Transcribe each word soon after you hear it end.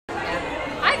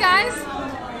guys.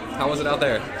 How was it out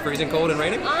there? Freezing cold and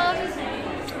raining?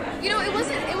 You know, it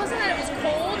wasn't that it was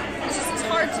cold. It's just it's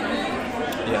hard to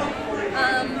move.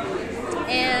 Yeah.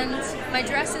 And my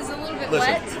dress is a little bit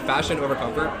Listen, wet. fashion over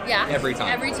comfort. Yeah. Every time.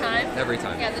 Every time. Every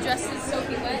time. Yeah, the dress is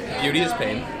soaking wet. And, Beauty is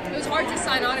pain. It was hard to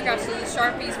sign autographs, so the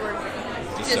Sharpies were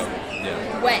just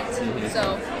yeah. wet.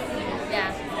 So,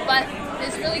 yeah. But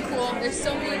it's really cool. There's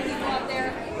so many people out there.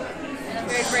 And I'm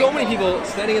very grateful. So many people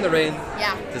standing in the rain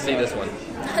Yeah. to see this one.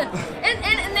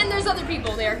 and then there's other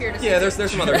people there here to see. Yeah,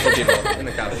 there's some other cool people in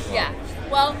the crowd as well. Yeah.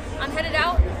 Well, I'm headed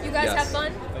out. You guys have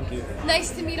fun. Thank you.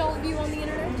 Nice to meet all of you on the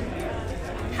internet.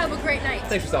 Have a great night.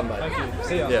 Thanks for stopping by. Yeah.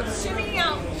 See ya. Yeah. Shimmy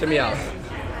out. Shimmy out.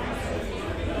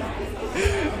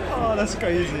 Oh, that's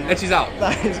crazy. And she's out.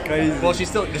 That is crazy. Well,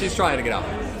 she's trying to get out.